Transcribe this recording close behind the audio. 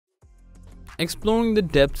Exploring the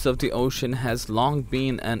depths of the ocean has long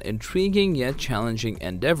been an intriguing yet challenging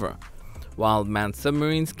endeavor. While manned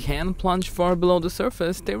submarines can plunge far below the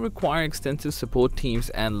surface, they require extensive support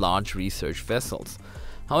teams and large research vessels.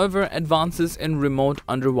 However, advances in remote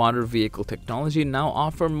underwater vehicle technology now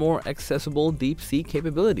offer more accessible deep-sea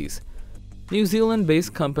capabilities. New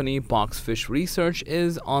Zealand-based company Boxfish Research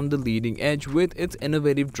is on the leading edge with its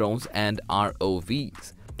innovative drones and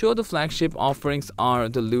ROVs. Two of the flagship offerings are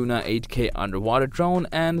the Luna 8K underwater drone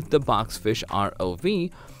and the Boxfish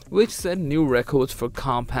ROV, which set new records for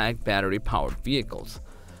compact battery-powered vehicles.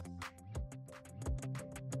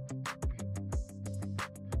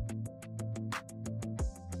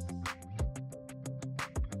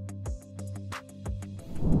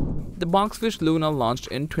 The Boxfish Luna launched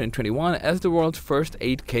in 2021 as the world's first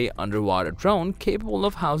 8K underwater drone capable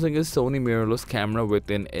of housing a Sony mirrorless camera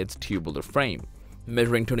within its tubular frame.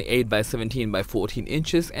 Measuring 28 by 17 by 14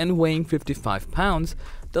 inches and weighing 55 pounds,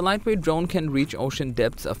 the lightweight drone can reach ocean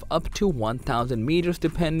depths of up to 1,000 meters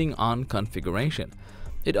depending on configuration.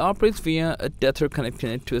 It operates via a tether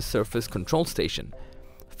connected to a surface control station.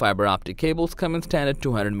 Fiber optic cables come in standard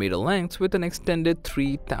 200-meter lengths with an extended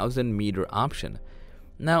 3,000-meter option.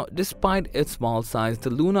 Now, despite its small size,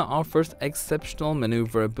 the Luna offers exceptional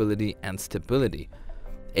maneuverability and stability.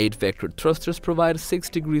 8 vector thrusters provide 6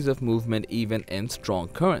 degrees of movement even in strong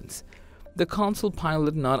currents. The console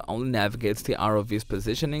pilot not only navigates the ROV's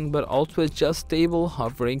positioning but also adjusts stable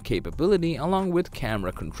hovering capability along with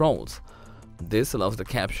camera controls. This allows the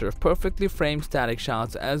capture of perfectly framed static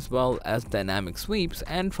shots as well as dynamic sweeps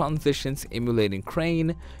and transitions emulating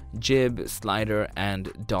crane, jib, slider, and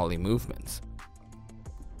dolly movements.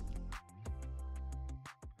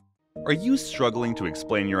 Are you struggling to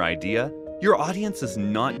explain your idea? Your audience is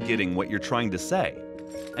not getting what you're trying to say.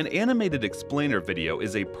 An animated explainer video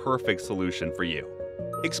is a perfect solution for you.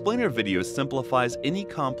 Explainer video simplifies any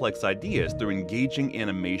complex ideas through engaging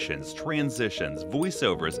animations, transitions,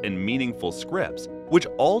 voiceovers, and meaningful scripts, which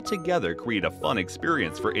all together create a fun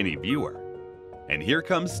experience for any viewer. And here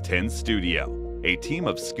comes 10 Studio, a team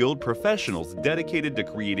of skilled professionals dedicated to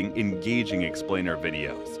creating engaging explainer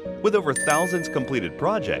videos. With over thousands completed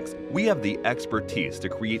projects, we have the expertise to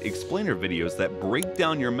create explainer videos that break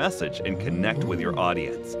down your message and connect with your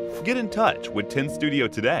audience. Get in touch with 10 Studio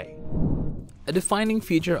today. A defining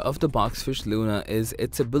feature of the Boxfish Luna is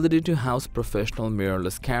its ability to house professional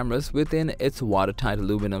mirrorless cameras within its watertight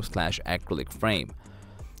aluminum/acrylic frame.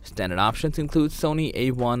 Standard options include Sony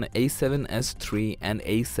A1, A7S III, and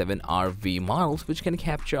A7 RV models, which can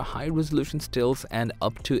capture high-resolution stills and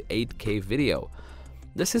up to 8K video.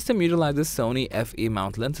 The system utilizes Sony FE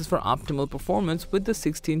mount lenses for optimal performance with the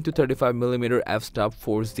 16 to 35mm f-stop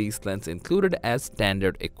 4Z lens included as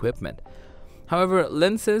standard equipment. However,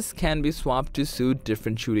 lenses can be swapped to suit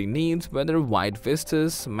different shooting needs, whether wide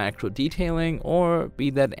vistas, macro detailing, or be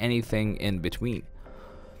that anything in between.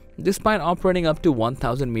 Despite operating up to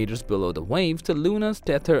 1,000 meters below the waves, the Luna's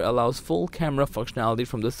tether allows full camera functionality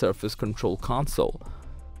from the surface control console.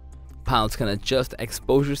 Pilots can adjust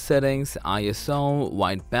exposure settings, ISO,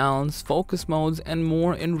 white balance, focus modes, and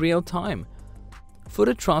more in real time.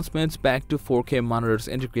 Footage transmits back to 4K monitors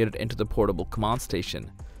integrated into the portable command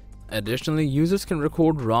station. Additionally, users can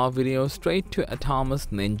record raw video straight to autonomous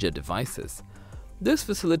Ninja devices. This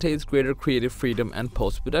facilitates greater creative freedom and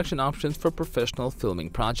post-production options for professional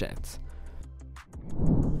filming projects.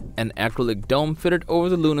 An acrylic dome fitted over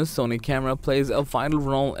the Luna's Sony camera plays a vital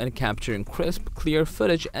role in capturing crisp, clear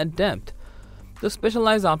footage at depth. The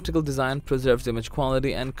specialized optical design preserves image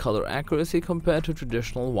quality and color accuracy compared to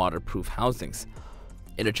traditional waterproof housings.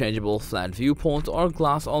 Interchangeable flat viewports or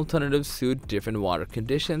glass alternatives suit different water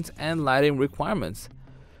conditions and lighting requirements.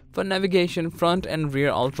 For navigation, front and rear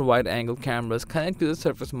ultra-wide-angle cameras connect to the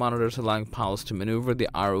surface monitors, allowing pilots to maneuver the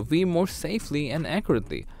ROV more safely and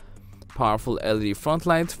accurately. Powerful LED front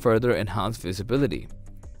lights further enhance visibility.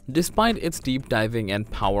 Despite its deep diving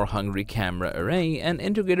and power-hungry camera array, an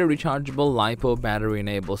integrated rechargeable LiPo battery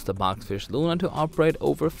enables the Boxfish Luna to operate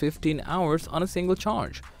over 15 hours on a single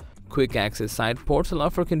charge. Quick access side ports allow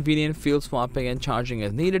for convenient field swapping and charging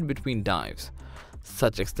as needed between dives.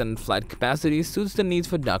 Such extended flight capacity suits the needs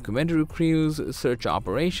for documentary crews, search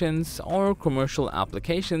operations, or commercial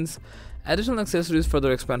applications. Additional accessories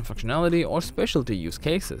further expand functionality or specialty use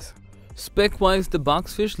cases. Spec-wise, the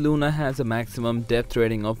Boxfish Luna has a maximum depth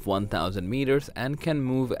rating of 1,000 meters and can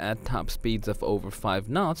move at top speeds of over 5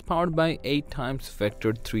 knots, powered by 8 times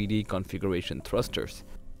vectored 3D configuration thrusters.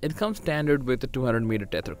 It comes standard with a 200-meter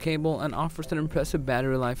tether cable and offers an impressive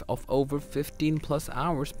battery life of over 15+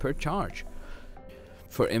 hours per charge.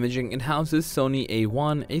 For imaging, it houses Sony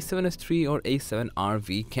A1, A7S III or A7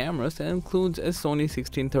 ROV cameras and includes a Sony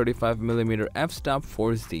 16-35mm f-stop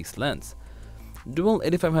 4Z lens. Dual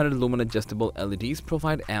 8500 lumen adjustable LEDs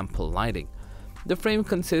provide ample lighting. The frame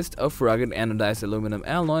consists of rugged anodized aluminum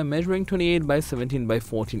alloy measuring 28 by 17 by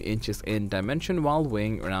 14 inches in dimension while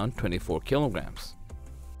weighing around 24 kilograms.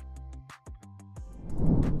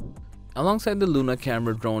 Alongside the Luna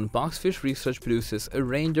camera drone, Boxfish Research produces a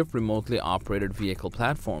range of remotely operated vehicle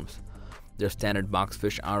platforms. Their standard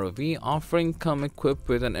Boxfish ROV offering come equipped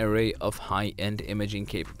with an array of high-end imaging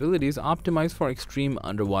capabilities optimized for extreme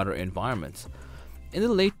underwater environments. In the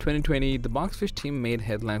late 2020, the Boxfish team made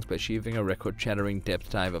headlines by achieving a record-shattering depth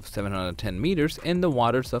dive of 710 meters in the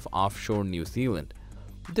waters of offshore New Zealand.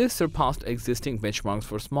 This surpassed existing benchmarks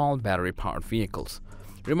for small battery-powered vehicles.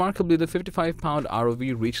 Remarkably, the 55-pound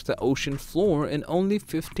ROV reached the ocean floor in only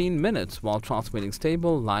 15 minutes while transmitting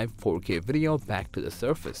stable live 4K video back to the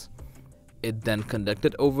surface. It then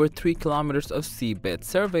conducted over 3 kilometers of seabed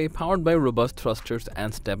survey powered by robust thrusters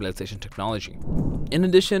and stabilization technology. In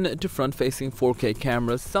addition to front-facing 4K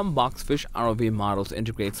cameras, some Boxfish ROV models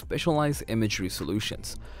integrate specialized imagery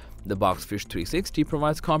solutions. The Boxfish 360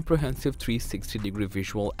 provides comprehensive 360-degree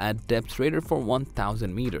visual at depths rated for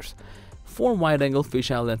 1,000 meters. 4 wide-angle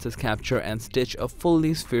fisheye lenses capture and stitch a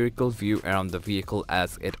fully spherical view around the vehicle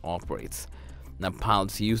as it operates. Now,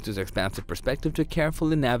 pilots use this expansive perspective to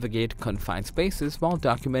carefully navigate confined spaces while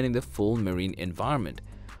documenting the full marine environment.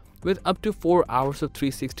 With up to 4 hours of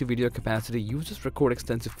 360 video capacity, users record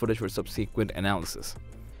extensive footage for subsequent analysis.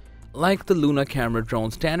 Like the Luna camera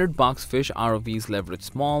drone, standard Boxfish ROVs leverage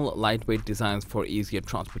small, lightweight designs for easier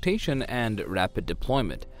transportation and rapid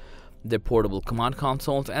deployment. Their portable command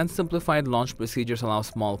consoles and simplified launch procedures allow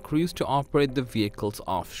small crews to operate the vehicles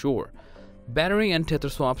offshore. Battery and tether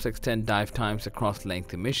swaps extend dive times across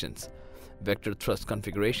lengthy missions. Vector thrust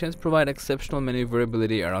configurations provide exceptional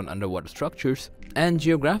maneuverability around underwater structures and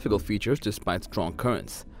geographical features despite strong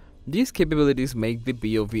currents. These capabilities make the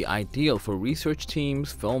BOV ideal for research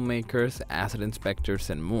teams, filmmakers, asset inspectors,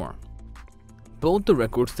 and more. Both the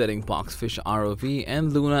record-setting Boxfish ROV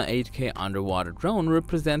and Luna 8K underwater drone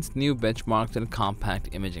represents new benchmarks in compact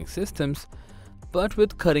imaging systems, but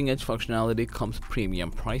with cutting-edge functionality comes premium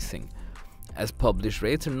pricing. As published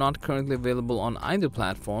rates are not currently available on either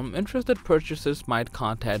platform, interested purchasers might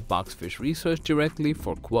contact Boxfish Research directly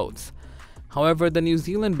for quotes. However, the New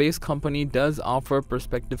Zealand-based company does offer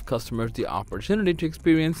prospective customers the opportunity to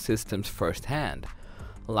experience systems firsthand.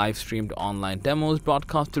 Live-streamed online demos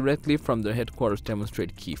broadcast directly from their headquarters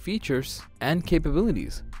demonstrate key features and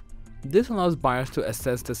capabilities. This allows buyers to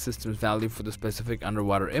assess the system's value for the specific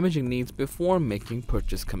underwater imaging needs before making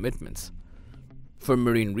purchase commitments. For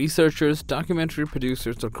marine researchers, documentary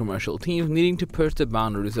producers, or commercial teams needing to push the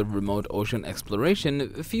boundaries of remote ocean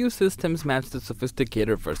exploration, few systems match the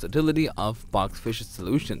sophisticated versatility of Boxfish's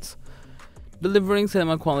solutions. Delivering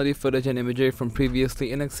cinema-quality footage and imagery from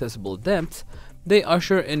previously inaccessible depths, they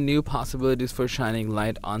usher in new possibilities for shining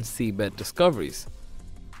light on seabed discoveries.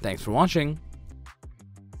 Thanks for watching.